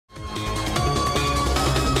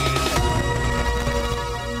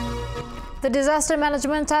The Disaster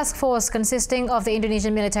Management Task Force, consisting of the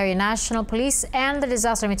Indonesian Military National Police and the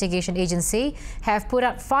Disaster Mitigation Agency, have put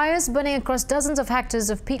out fires burning across dozens of hectares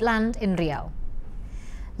of peatland in Riau.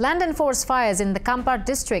 Land and forest fires in the Kampar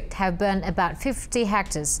district have burned about 50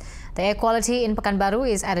 hectares. The air quality in Pekanbaru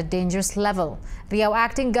is at a dangerous level. Riau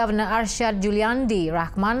Acting Governor Arsyad Juliandi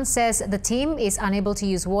Rahman says the team is unable to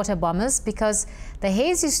use water bombers because the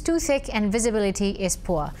haze is too thick and visibility is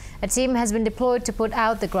poor. A team has been deployed to put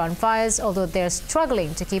out the ground fires, although they're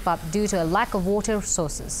struggling to keep up due to a lack of water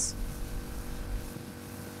sources.